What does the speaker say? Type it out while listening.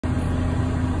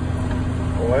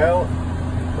Well,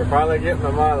 we're finally getting the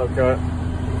Milo cut.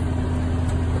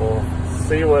 We'll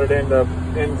see what it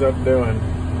ends up doing.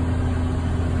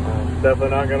 Definitely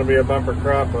not going to be a bumper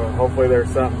crop, but hopefully there's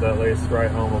something to at least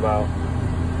write home about.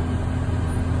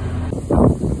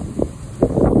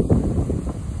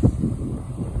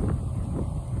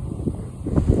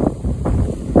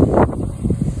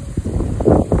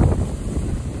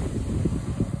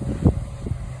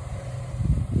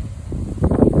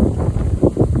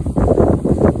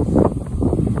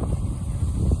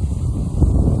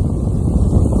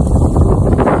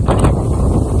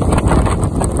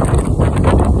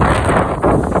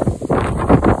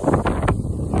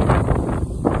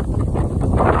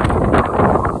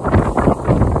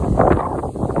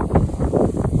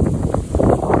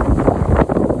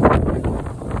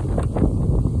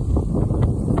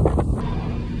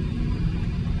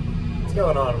 What's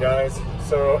going on, guys?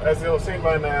 So as you'll have seen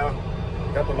by now,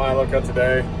 got the Milo cut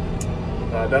today.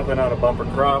 Definitely not a bumper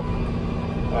crop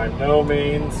by no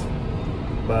means,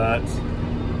 but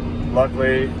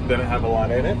luckily didn't have a lot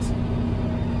in it.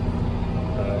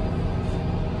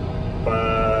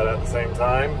 But at the same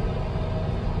time,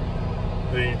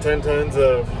 the 10 tons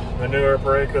of manure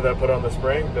per acre that I put on the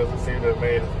spring doesn't seem to have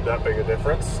made that big a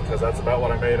difference, because that's about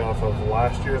what I made off of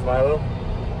last year's Milo.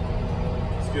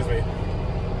 Excuse me.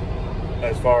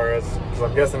 As far as, because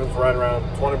I'm guessing it's right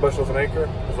around 20 bushels an acre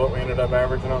is what we ended up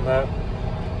averaging on that.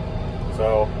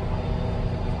 So,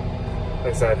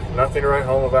 like I said, nothing to write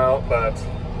home about, but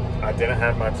I didn't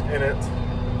have much in it.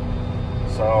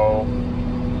 So,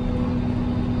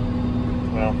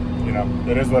 well, you know,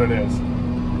 it is what it is.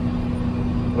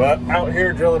 But out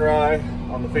here drilling rye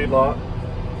on the feedlot,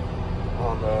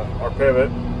 on our pivot.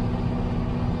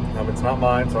 It's not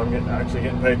mine, so I'm actually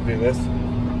getting paid to do this.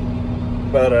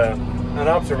 But an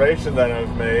observation that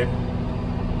I've made,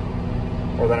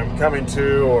 or that I'm coming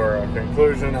to, or a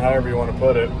conclusion, however you want to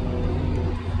put it,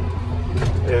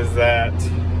 is that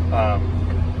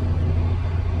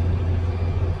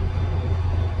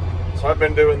so I've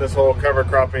been doing this whole cover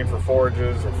cropping for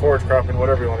forages, or forage cropping,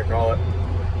 whatever you want to call it.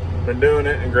 Been doing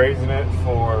it and grazing it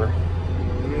for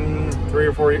 3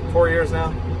 or 4 years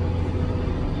now,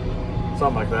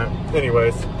 something like that.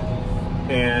 Anyways,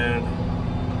 and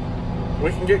we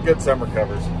can get good summer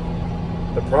covers.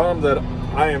 The problem that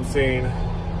I am seeing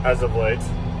as of late,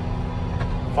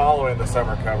 following the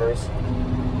summer covers,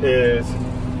 is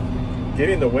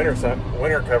getting the winter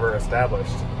cover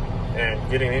established and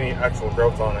getting any actual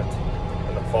growth on it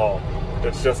in the fall.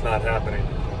 It's just not happening.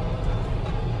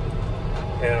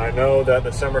 And I know that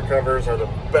the summer covers are the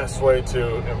best way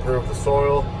to improve the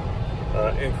soil,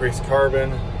 increase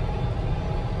carbon,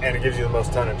 and it gives you the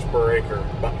most tonnage per acre,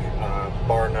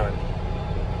 bar none.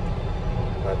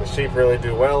 The sheep really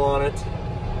do well on it,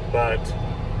 but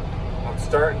I'm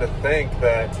starting to think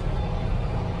that,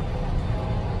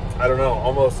 I don't know,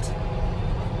 almost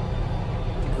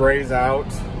graze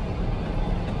out.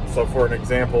 So for an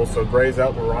example, so graze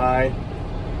out the rye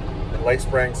in late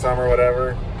spring, summer,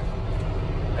 whatever,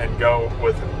 and go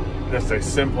with just a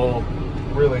simple,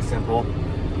 really simple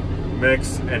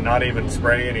mix, and not even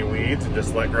spray any weeds, and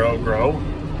just let grow.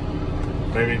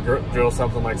 Maybe drill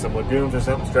something like some legumes or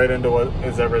something straight into what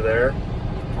is ever there.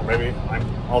 Or maybe, I'm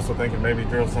also thinking maybe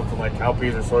drill something like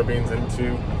cowpeas or soybeans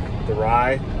into the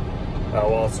rye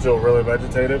while it's still really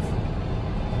vegetative.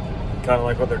 Kind of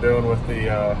like what they're doing with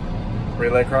the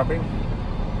relay cropping,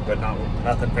 but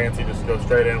nothing fancy, just go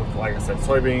straight in with, like I said,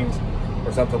 soybeans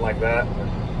or something like that.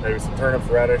 Maybe some turnips,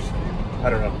 radish, I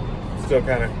don't know. Still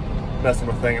kind of messing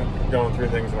with things, going through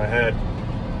things in my head.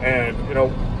 And, you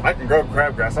know, I can grow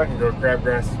crabgrass. I can grow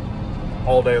crabgrass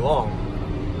all day long.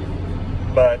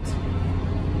 But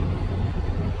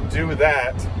do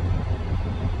that,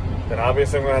 then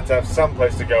obviously I'm going to have some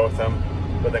place to go with them.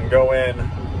 But then go in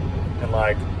and,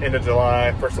 like, end of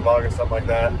July, 1st of August, something like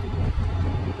that,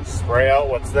 spray out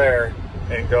what's there,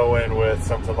 and go in with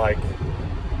something like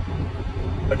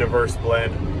a diverse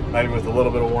blend, maybe with a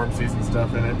little bit of warm season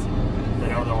stuff in it.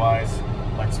 And otherwise,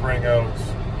 like spring oats,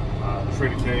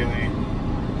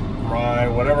 triticale, rye,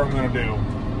 whatever I'm going to do,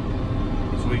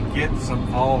 so we get some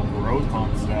fall growth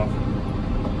on stuff.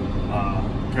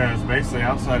 Because basically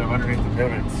outside of underneath the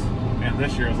pivots, and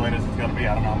this year as late as it's going to be,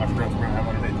 I don't know how much growth we're going to have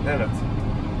underneath the pivots.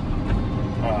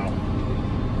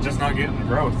 Just not getting the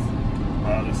growth.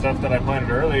 The stuff that I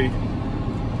planted early,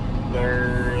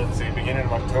 there, let's see, beginning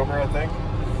of October, I think.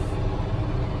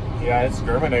 Yeah, it's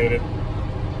germinated.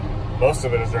 Most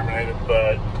of it is germinated,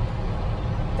 but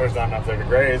there's not enough there to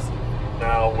graze.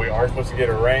 Now, we are supposed to get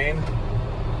a rain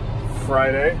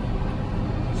Friday,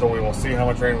 so we will see how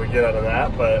much rain we get out of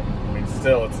that, but I mean,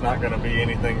 still, it's not going to be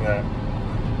anything that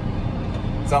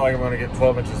it's not like I'm going to get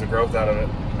 12 inches of growth out of it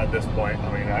at this point.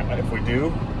 I mean, if we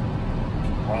do,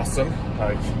 awesome.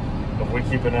 Like, if we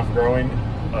keep enough growing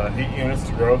heat units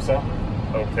to grow something,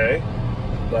 okay.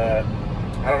 But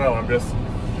I don't know, I'm just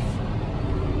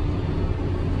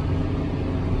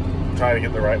trying to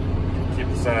get keep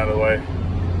the sun out of the way.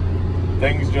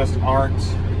 Things just aren't,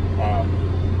 I'm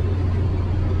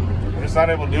just not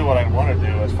able to do what I want to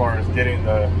do as far as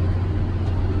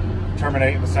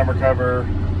terminating the summer cover,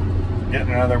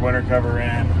 getting another winter cover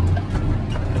in,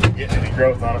 getting any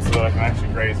growth on it so that I can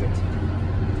actually graze it.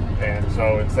 And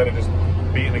so instead of just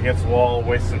beating against the wall,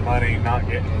 wasting money, not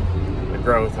getting the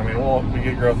growth, I mean, we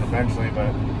get growth eventually, but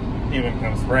even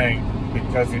come spring,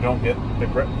 because you don't get the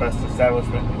best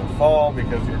establishment in the fall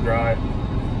because you're dry,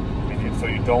 so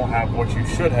you don't have what you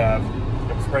should have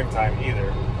in springtime either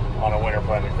on a winter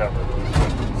planted cover.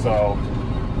 So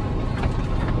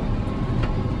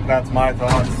that's my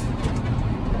thoughts.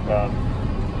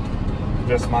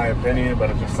 Just my opinion, but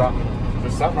it's just something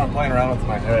I'm playing around with in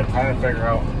my head, trying to figure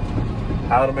out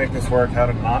how to make this work, how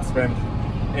to not spend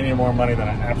any more money than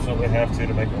I absolutely have to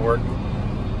make it work.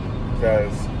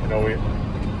 Because, you know,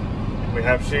 we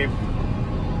have sheep.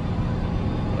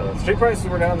 Sheep prices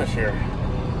were down this year.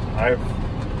 I've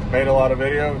made a lot of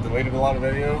video, deleted a lot of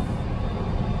video,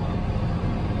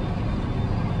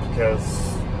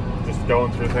 because just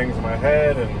going through things in my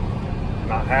head and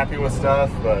not happy with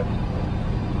stuff. But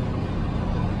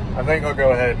I think I'll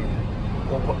go ahead and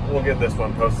we'll get this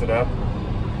one posted up,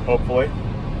 hopefully.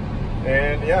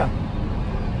 And yeah,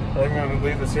 I think I'm going to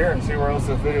leave this here and see where else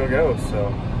this video goes.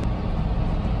 So,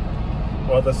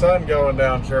 well, the sun going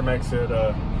down sure makes it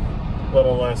a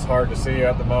little less hard to see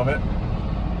at the moment.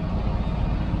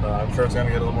 I'm sure it's going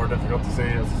to get a little more difficult to see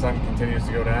as the sun continues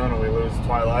to go down and we lose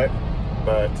twilight.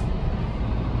 But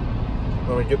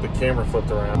let me get the camera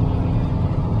flipped around.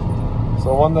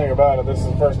 So one thing about it, this is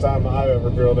the first time I've ever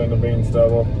drilled into bean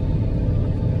stubble.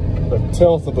 The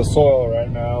tilth of the soil right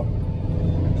now,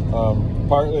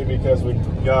 partly because we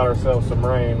got ourselves some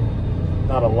rain,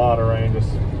 not a lot of rain,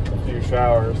 just a few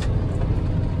showers.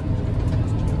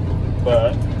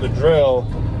 But the drill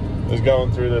is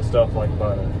going through this stuff like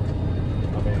butter.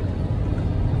 I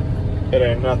mean, it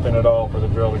ain't nothing at all for the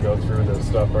drill to go through this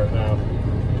stuff right now.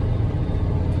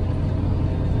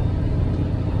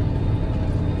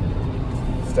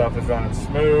 Stuff is running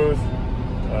smooth.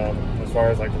 As far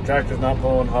as like the tractor's not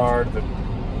pulling hard, the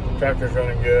tractor's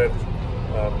running good.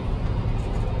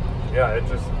 Yeah, it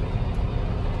just,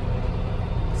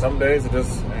 some days it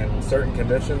just, in certain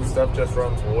conditions, stuff just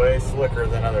runs way slicker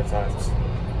than other times.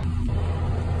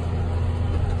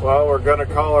 Well, we're gonna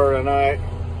call her tonight.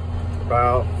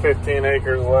 About 15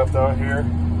 acres left out here.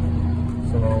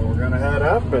 So we're gonna head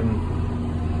up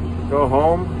and go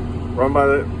home, run by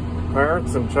the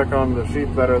parents and check on the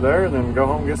sheep that are there, and then go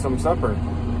home and get some supper.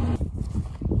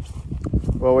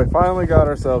 Well, we finally got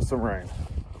ourselves some rain.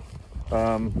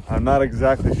 I'm not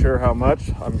exactly sure how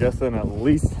much. I'm guessing at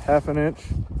least half an inch,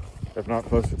 if not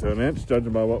closer to an inch,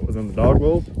 judging by what was in the dog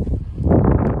bowl.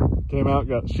 Came out,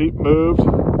 got sheep moved,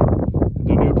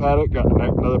 the new paddock, got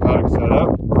another paddock set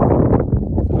up.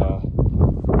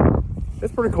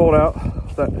 It's pretty cold out,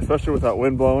 especially with that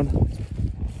wind blowing.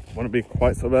 Wouldn't be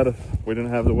quite so bad if we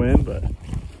didn't have the wind, but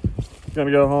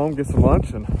gonna go home, get some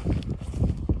lunch, and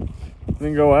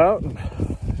then go out and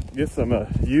get some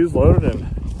ewes loaded and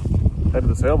head to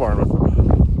the sale barn with them.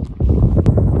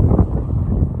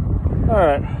 All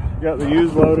right, got the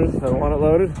ewes loaded. I want it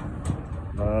loaded.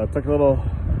 Took a little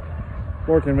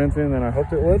more convincing than I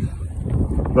hoped it would,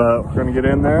 but we're gonna get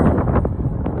in there.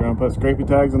 We're gonna put scrapey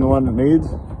tags in the one that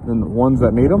needs, then the ones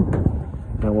that need them,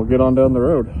 and we'll get on down the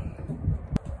road.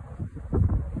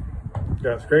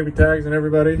 Got scrapey tags and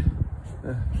everybody.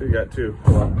 She got two.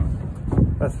 Well,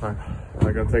 that's fine. I'm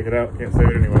not gonna take it out. Can't save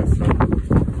it anyway. So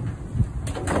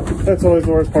that's always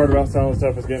the worst part about selling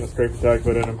stuff, is getting a scrapey tag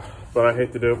put in them. But I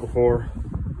hate to do it before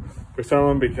we sell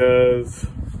them because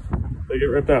they get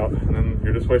ripped out, and then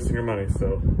you're just wasting your money.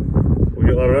 So we'll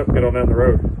get loaded up, get on down the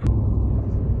road.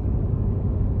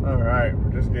 All right,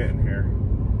 we're just getting here.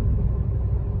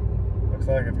 Looks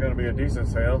like it's gonna be a decent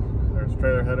sale. There's a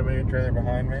trailer ahead of me, a trailer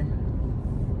behind me.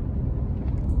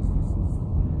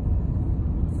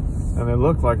 And it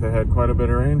looked like they had quite a bit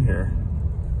of rain here.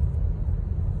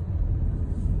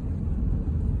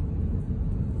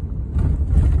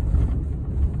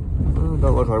 Well, it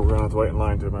don't look like we're gonna have to wait in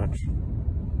line too much.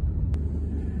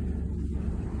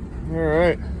 All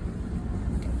right.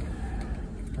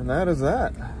 And that is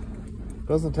that.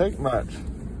 Doesn't take much.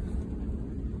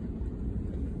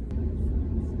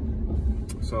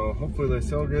 So hopefully they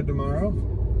sell good tomorrow.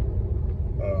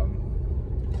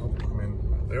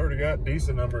 I they already got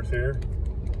decent numbers here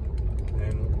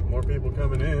and more people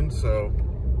coming in, so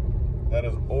that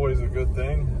is always a good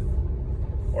thing.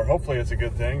 Or hopefully it's a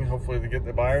good thing. Hopefully they get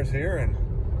the buyers here and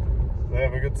they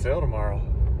have a good sale tomorrow.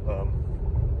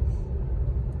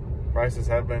 Prices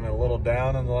have been a little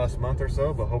down in the last month or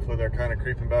so, but hopefully they're kind of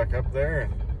creeping back up there,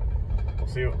 and we'll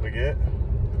see what we get.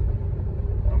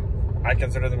 I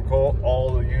consider them coal,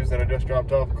 all the ewes that I just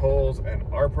dropped off, coals in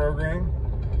our program,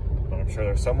 but I'm sure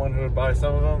there's someone who would buy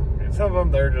some of them. I mean, some of them,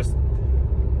 they're just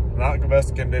not the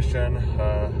best condition.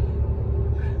 I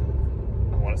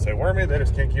want to say wormy, they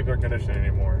just can't keep their condition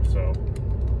anymore, so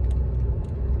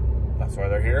that's why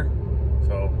they're here.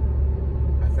 So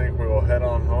I think we will head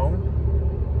on home,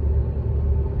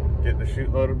 get the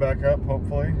chute loaded back up,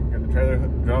 hopefully, get the trailer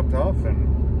dropped off,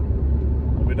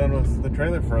 and we'll be done with the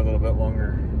trailer for a little bit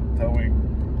longer until we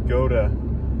go to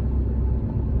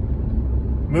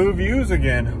move ewes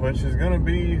again, which is going to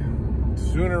be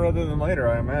sooner rather than later,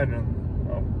 I imagine.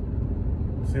 So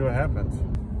we'll see what happens.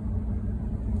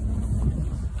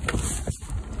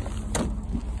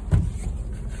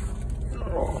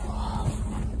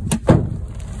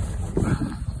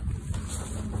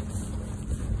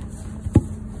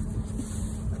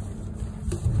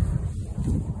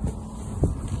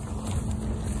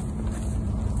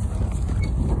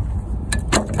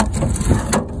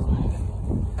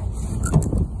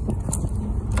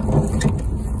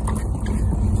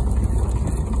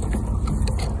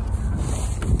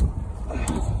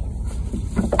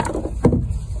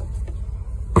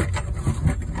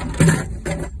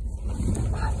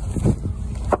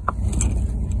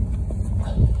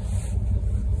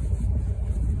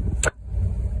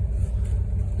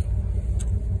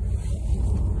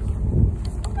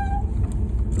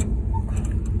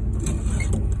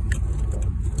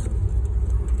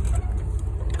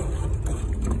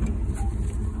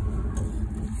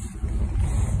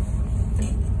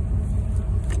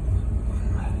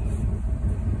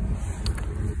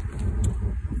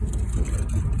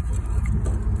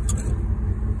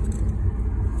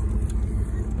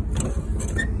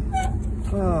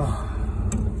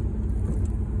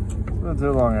 Not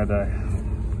too long a day.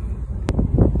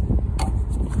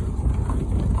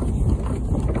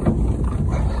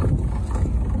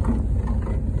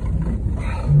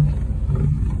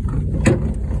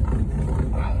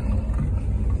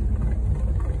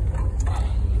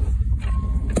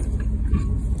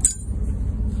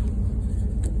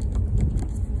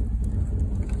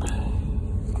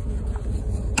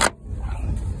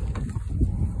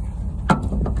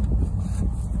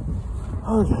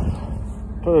 Okay,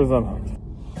 trailer's unhooked.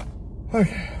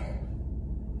 Okay,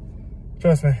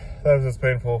 trust me, that was as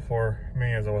painful for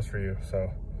me as it was for you. So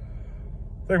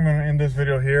I think I'm gonna end this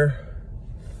video here.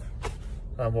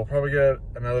 We'll probably get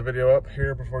another video up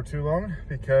here before too long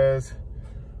because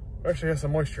we actually got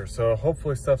some moisture. So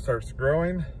hopefully stuff starts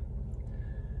growing.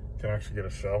 Can actually get a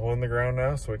shovel in the ground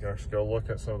now so we can actually go look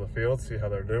at some of the fields, see how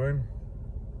they're doing.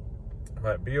 It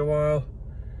might be a while.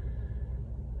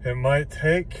 It might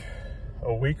take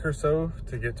a week or so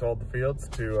to get to all the fields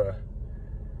to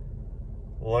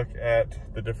look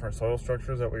at the different soil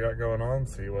structures that we got going on,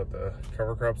 see what the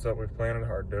cover crops that we've planted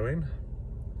are doing.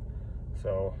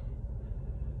 So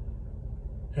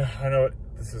yeah, I know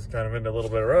this is kind of been a little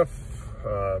bit rough,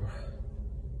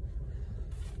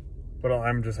 but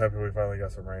I'm just happy we finally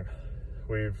got some rain.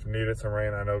 We've needed some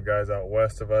rain. I know guys out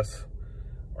west of us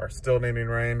are still needing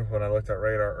rain. When I looked at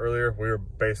radar earlier, we were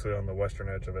basically on the western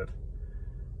edge of it.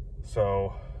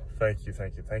 So thank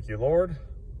you, Lord,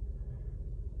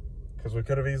 because we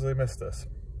could have easily missed this,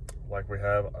 like we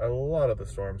have a lot of the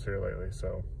storms here lately.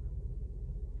 So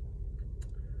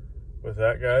with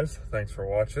that, guys, thanks for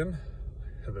watching.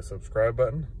 Hit the subscribe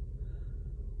button.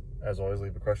 As always,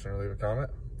 leave a question or leave a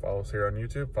comment. Follow us here on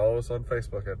YouTube. Follow us on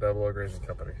Facebook at Double O Grazing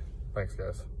Company. Thanks,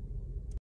 guys.